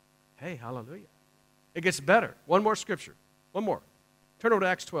 Hey, hallelujah. It gets better. One more scripture. One more. Turn over to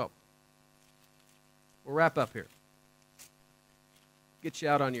Acts 12. We'll wrap up here. Get you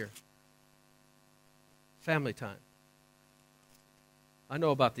out on your family time. I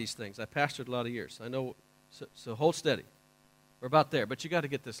know about these things. I pastored a lot of years. I know, so hold steady. We're about there, but you got to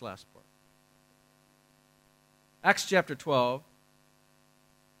get this last part. Acts chapter 12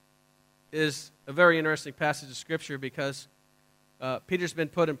 is a very interesting passage of Scripture because Peter's been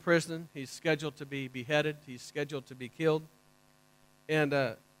put in prison. He's scheduled to be beheaded. He's scheduled to be killed. And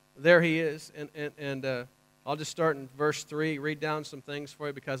there he is. And I'll just start in verse 3, read down some things for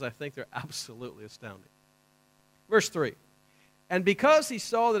you because I think they're absolutely astounding. Verse 3. And because he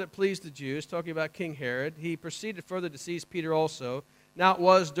saw that it pleased the Jews, talking about King Herod, he proceeded further to seize Peter also. Now it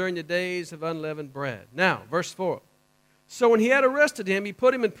was during the days of unleavened bread. Now, verse 4. So when he had arrested him, he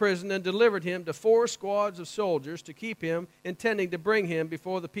put him in prison and delivered him to 4 squads of soldiers to keep him, intending to bring him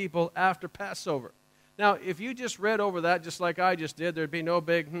before the people after Passover. Now, if you just read over that just like I just did, there'd be no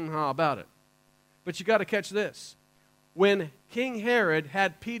big ha about it. But you got to catch this. When King Herod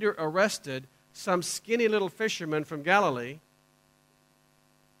had Peter arrested, some skinny little fisherman from Galilee,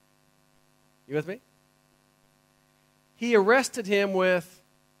 you with me? He arrested him with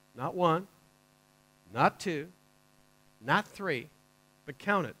not 1, not 2, not 3, but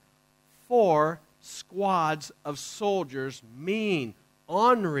count it, 4 squads of soldiers, mean,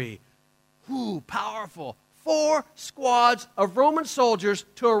 ornery, powerful. 4 squads of Roman soldiers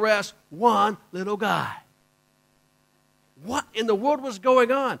to arrest one little guy. What in the world was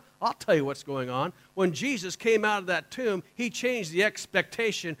going on? I'll tell you what's going on. When Jesus came out of that tomb, he changed the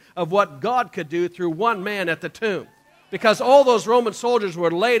expectation of what God could do through one man at the tomb. Because all those Roman soldiers were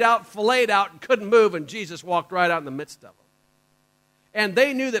laid out, filleted out, and couldn't move, and Jesus walked right out in the midst of them. And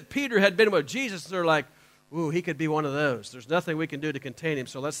they knew that Peter had been with Jesus, and they're like, ooh, he could be one of those. There's nothing we can do to contain him,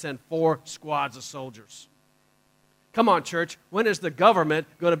 so let's send 4 squads of soldiers. Come on, church. When is the government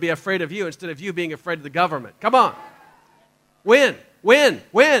going to be afraid of you instead of you being afraid of the government? Come on. When?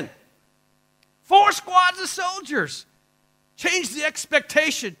 4 squads of soldiers. Change the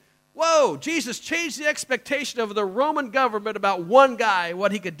expectation. Whoa, Jesus changed the expectation of the Roman government about one guy,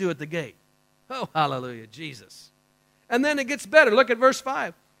 what he could do at the gate. Oh, hallelujah, Jesus. And then it gets better. Look at verse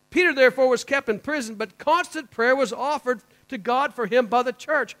 5. Peter, therefore, was kept in prison, but constant prayer was offered to God for him by the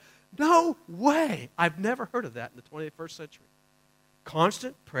church. No way. I've never heard of that in the 21st century.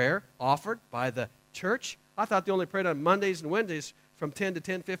 Constant prayer offered by the church? I thought they only prayed on Mondays and Wednesdays from 10 to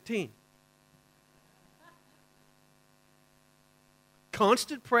 10:15.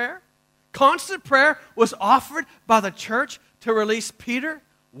 Constant prayer? Constant prayer was offered by the church to release Peter?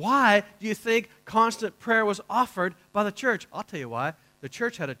 Why do you think constant prayer was offered by the church? I'll tell you why. The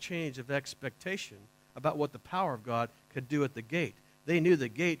church had a change of expectation about what the power of God could do at the gate. They knew the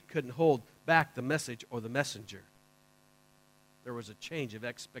gate couldn't hold back the message or the messenger. There was a change of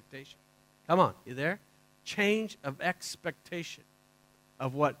expectation. Come on, you there? Change of expectation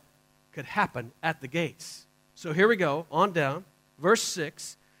of what could happen at the gates. So here we go, on down. Verse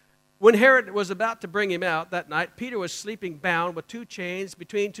 6. When Herod was about to bring him out that night, Peter was sleeping bound with 2 chains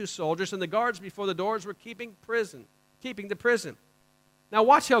between 2 soldiers, and the guards before the doors were keeping the prison. Now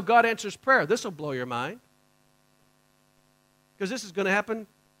watch how God answers prayer. This will blow your mind. Because this is going to happen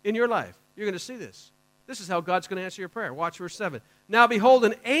in your life. You're going to see this. This is how God's going to answer your prayer. Watch verse 7. Now behold,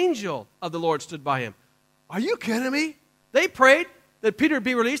 an angel of the Lord stood by him. Are you kidding me? They prayed that Peter would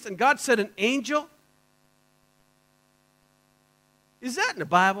be released, and God said an angel? Is that in the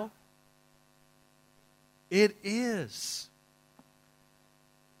Bible? It is.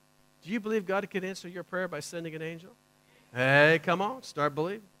 Do you believe God could answer your prayer by sending an angel? Hey, come on, start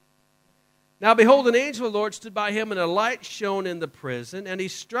believing. Now behold, an angel of the Lord stood by him, and a light shone in the prison, and he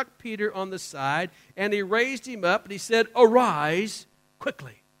struck Peter on the side, and he raised him up, and he said, arise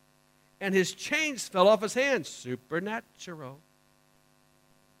quickly. And his chains fell off his hands. Supernatural.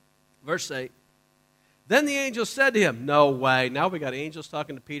 Verse 8. Then the angel said to him, no way. Now we got angels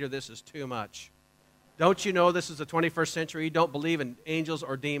talking to Peter. This is too much. Don't you know this is the 21st century? You don't believe in angels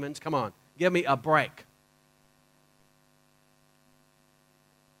or demons? Come on, give me a break.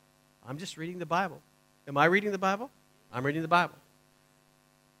 I'm just reading the Bible. Am I reading the Bible? I'm reading the Bible.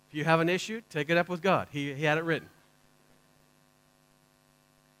 If you have an issue, take it up with God. He had it written.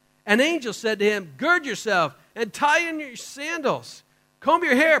 An angel said to him, gird yourself and tie in your sandals. Comb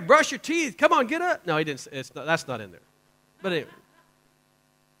your hair, brush your teeth. Come on, get up. No, he didn't. That's not in there. But anyway.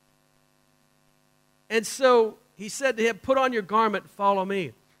 And so he said to him, put on your garment, follow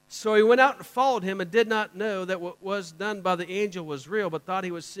me. So he went out and followed him and did not know that what was done by the angel was real, but thought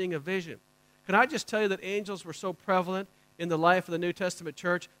he was seeing a vision. Can I just tell you that angels were so prevalent in the life of the New Testament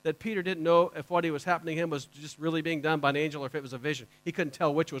church that Peter didn't know if what he was happening to him was just really being done by an angel or if it was a vision. He couldn't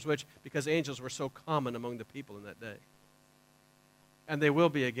tell which was which because angels were so common among the people in that day. And they will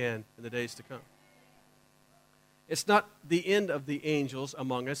be again in the days to come. It's not the end of the angels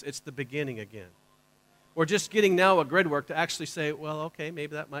among us, it's the beginning again. We're just getting now a grid work to actually say, well, okay,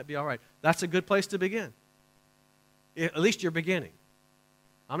 maybe that might be all right. That's a good place to begin. At least you're beginning.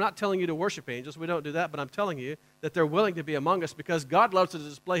 I'm not telling you to worship angels. We don't do that, but I'm telling you that they're willing to be among us because God loves to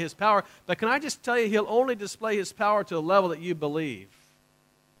display His power. But can I just tell you, He'll only display His power to the level that you believe.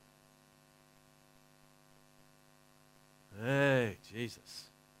 Hey, Jesus.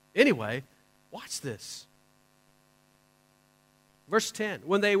 Anyway, watch this. Verse 10,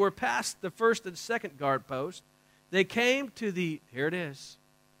 when they were past the first and second guard post, they came to the, here it is,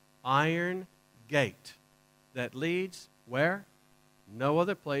 iron gate that leads where? No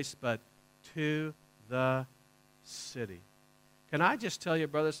other place but to the city. Can I just tell you,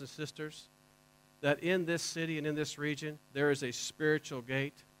 brothers and sisters, that in this city and in this region, there is a spiritual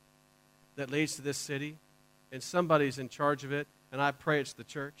gate that leads to this city, and somebody's in charge of it, and I pray it's the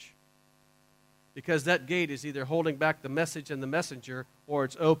church. Because that gate is either holding back the message and the messenger, or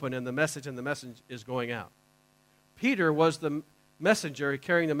it's open and the message and the message is going out. Peter was the messenger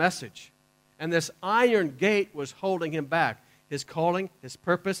carrying the message. And this iron gate was holding him back. His calling, his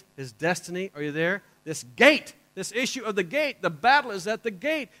purpose, his destiny. Are you there? This gate, this issue of the gate, the battle is at the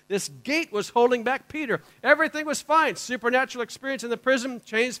gate. This gate was holding back Peter. Everything was fine. Supernatural experience in the prison.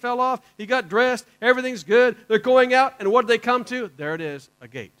 Chains fell off. He got dressed. Everything's good. They're going out. And what did they come to? There it is, a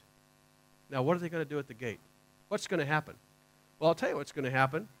gate. Now, what are they going to do at the gate? What's going to happen? Well, I'll tell you what's going to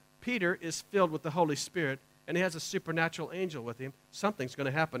happen. Peter is filled with the Holy Spirit, and he has a supernatural angel with him. Something's going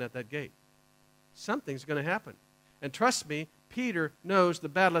to happen at that gate. Something's going to happen. And trust me, Peter knows the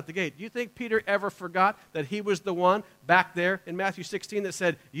battle at the gate. Do you think Peter ever forgot that he was the one back there in Matthew 16 that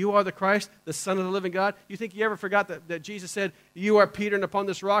said, you are the Christ, the Son of the living God? You think he ever forgot that Jesus said, you are Peter, and upon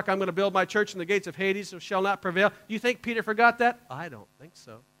this rock I'm going to build my church, and the gates of Hades shall not prevail? Do you think Peter forgot that? I don't think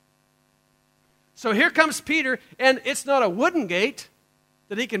so. So here comes Peter, and it's not a wooden gate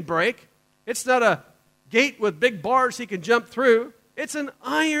that he can break. It's not a gate with big bars he can jump through. It's an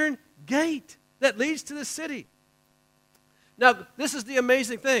iron gate that leads to the city. Now, this is the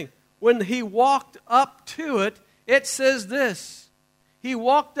amazing thing. When he walked up to it, it says this. He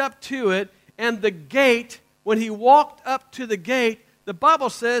walked up to it, and the gate, when he walked up to the gate, the Bible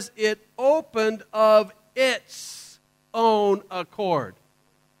says it opened of its own accord.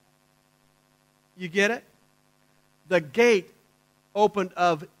 You get it? The gate opened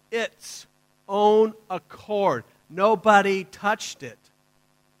of its own accord. Nobody touched it.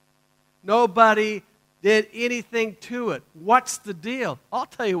 Nobody did anything to it. What's the deal? I'll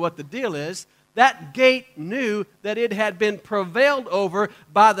tell you what the deal is. That gate knew that it had been prevailed over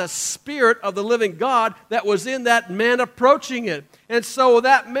by the Spirit of the living God that was in that man approaching it. And so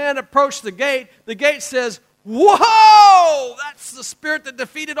that man approached the gate. The gate says, Whoa! That's the spirit that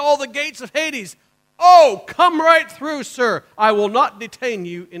defeated all the gates of Hades. Oh, come right through, sir. I will not detain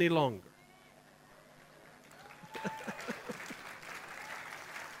you any longer.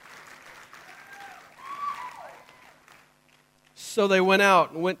 So they went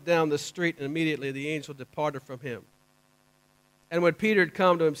out and went down the street, and immediately the angel departed from him. And when Peter had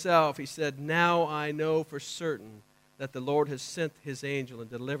come to himself, he said, now I know for certain that the Lord has sent his angel and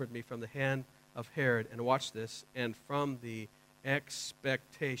delivered me from the hand of Herod, and watch this, and from the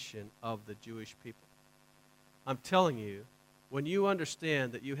expectation of the Jewish people. I'm telling you, when you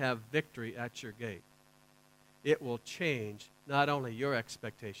understand that you have victory at your gate, it will change not only your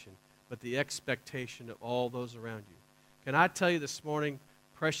expectation, but the expectation of all those around you. Can I tell you this morning,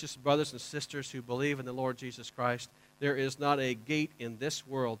 precious brothers and sisters who believe in the Lord Jesus Christ, there is not a gate in this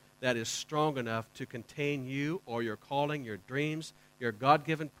world that is strong enough to contain you or your calling, your dreams, your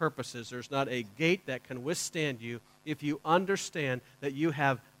God-given purposes. There's not a gate that can withstand you if you understand that you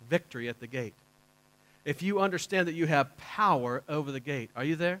have victory at the gate. If you understand that you have power over the gate. Are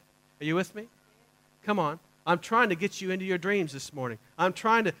you there? Are you with me? Come on. I'm trying to get you into your dreams this morning. I'm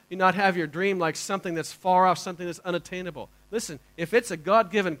trying to not have your dream like something that's far off, something that's unattainable. Listen, if it's a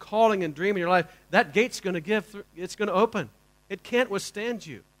God-given calling and dream in your life, that gate's going to it's going to open. It can't withstand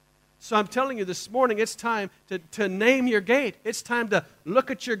you. So I'm telling you this morning, it's time to name your gate. It's time to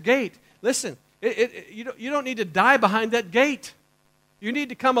look at your gate. Listen, you don't need to die behind that gate. You need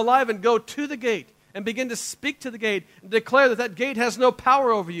to come alive and go to the gate and begin to speak to the gate and declare that that gate has no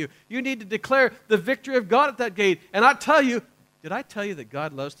power over you. You need to declare the victory of God at that gate. And I tell you, did I tell you that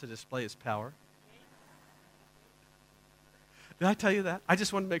God loves to display his power? Did I tell you that? I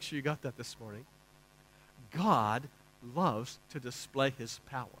just want to make sure you got that this morning. God loves to display his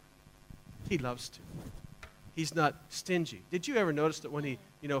power. He loves to. He's not stingy. Did you ever notice that when he,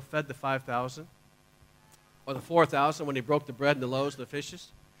 fed the 5,000 or the 4,000 when he broke the bread and the loaves and the fishes?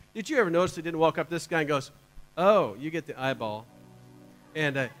 Did you ever notice he didn't walk up to this guy and goes, oh, you get the eyeball,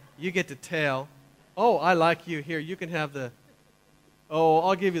 and you get the tail. Oh, I like you. Here, you can have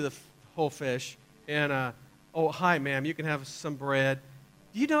I'll give you the whole fish. And, oh, hi, ma'am, you can have some bread.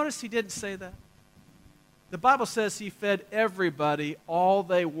 Do you notice he didn't say that? The Bible says he fed everybody all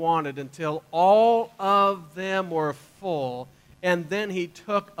they wanted until all of them were full, and then he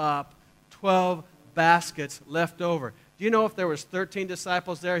took up 12 baskets left over. Do you know if there was 13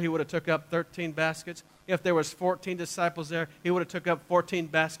 disciples there, he would have took up 13 baskets? If there was 14 disciples there, he would have took up 14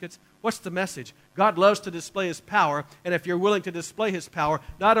 baskets. What's the message? God loves to display his power, and if you're willing to display his power,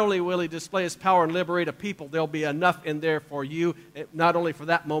 not only will he display his power and liberate a people, there'll be enough in there for you, not only for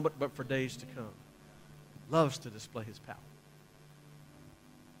that moment, but for days to come. Loves to display his power.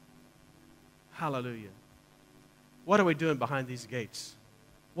 Hallelujah. What are we doing behind these gates?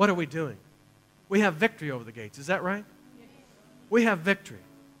 What are we doing? We have victory over the gates. Is that right? We have victory.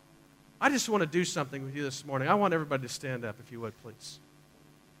 I just want to do something with you this morning. I want everybody to stand up, if you would, please.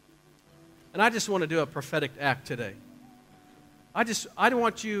 And I just want to do a prophetic act today. I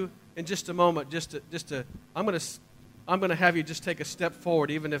want you in just a moment I'm going to have you just take a step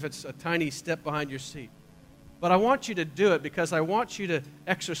forward, even if it's a tiny step behind your seat. But I want you to do it because I want you to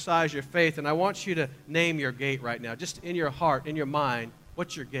exercise your faith, and I want you to name your gate right now. Just in your heart, in your mind,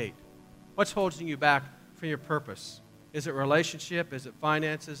 what's your gate? What's holding you back from your purpose? Is it relationship? Is it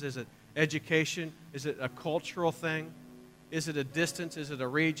finances? Is it education? Is it a cultural thing? Is it a distance? Is it a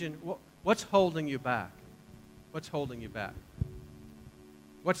region? What's holding you back? What's holding you back?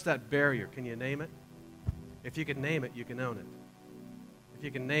 What's that barrier? Can you name it? If you can name it, you can own it. If you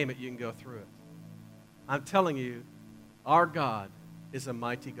can name it, you can go through it. I'm telling you, our God is a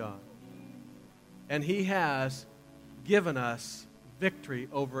mighty God. And he has given us victory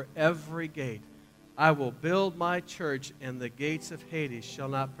over every gate. I will build my church, and the gates of Hades shall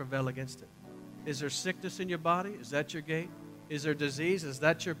not prevail against it. Is there sickness in your body? Is that your gate? Is there disease? Is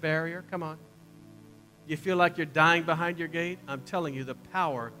that your barrier? Come on. You feel like you're dying behind your gate? I'm telling you, the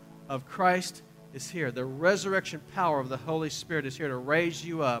power of Christ is here. The resurrection power of the Holy Spirit is here to raise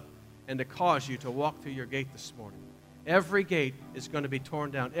you up and to cause you to walk through your gate this morning. Every gate is going to be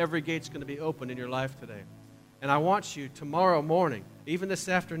torn down. Every gate's going to be opened in your life today. And I want you tomorrow morning, even this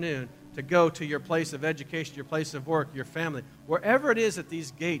afternoon, to go to your place of education, your place of work, your family, wherever it is that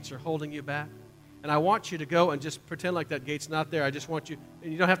these gates are holding you back. And I want you to go and just pretend like that gate's not there. I just want you,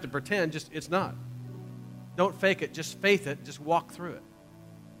 and you don't have to pretend, just it's not. Don't fake it, just faith it, just walk through it.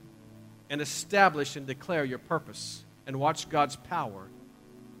 And establish and declare your purpose. And watch God's power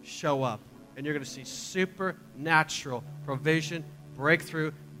show up. And you're going to see supernatural provision,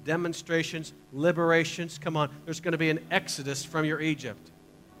 breakthrough, demonstrations, liberations. Come on, there's going to be an exodus from your Egypt.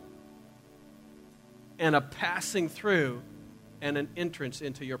 and a passing through and an entrance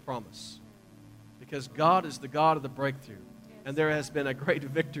into your promise. Because God is the God of the breakthrough. And there has been a great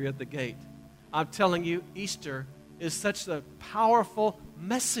victory at the gate. I'm telling you, Easter is such a powerful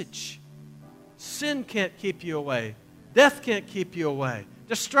message. Sin can't keep you away. Death can't keep you away.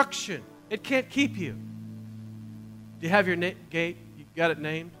 Destruction, it can't keep you. Do you have your gate? You got it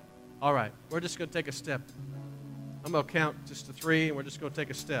named? All right, we're just going to take a step. I'm going to count just to 3, and we're just going to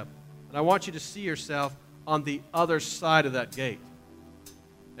take a step. And I want you to see yourself on the other side of that gate.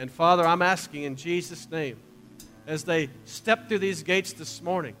 And Father, I'm asking in Jesus' name, as they step through these gates this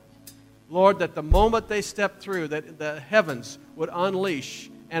morning, Lord, that the moment they step through, that the heavens would unleash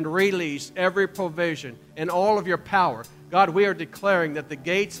and release every provision and all of your power. God, we are declaring that the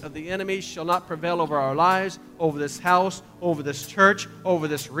gates of the enemy shall not prevail over our lives, over this house, over this church, over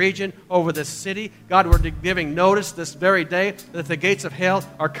this region, over this city. God, we're giving notice this very day that the gates of hell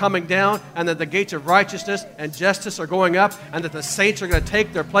are coming down and that the gates of righteousness and justice are going up and that the saints are going to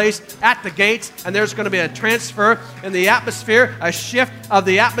take their place at the gates and there's going to be a transfer in the atmosphere, a shift of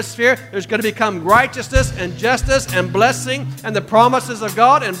the atmosphere. There's going to become righteousness and justice and blessing and the promises of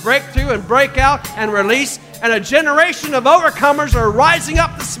God and breakthrough and breakout and release. And a generation of overcomers are rising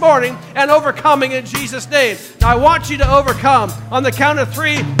up this morning and overcoming in Jesus' name. Now I want you to overcome. On the count of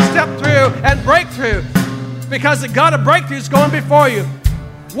 3, step through and break through. Because the God of breakthrough is going before you.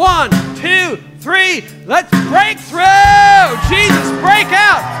 1, 2, 3. Let's break through. Jesus, break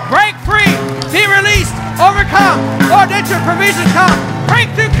out. Break free. Be released. Overcome. Lord, let your provision come.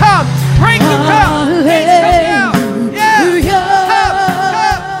 Breakthrough come. Breakthrough come.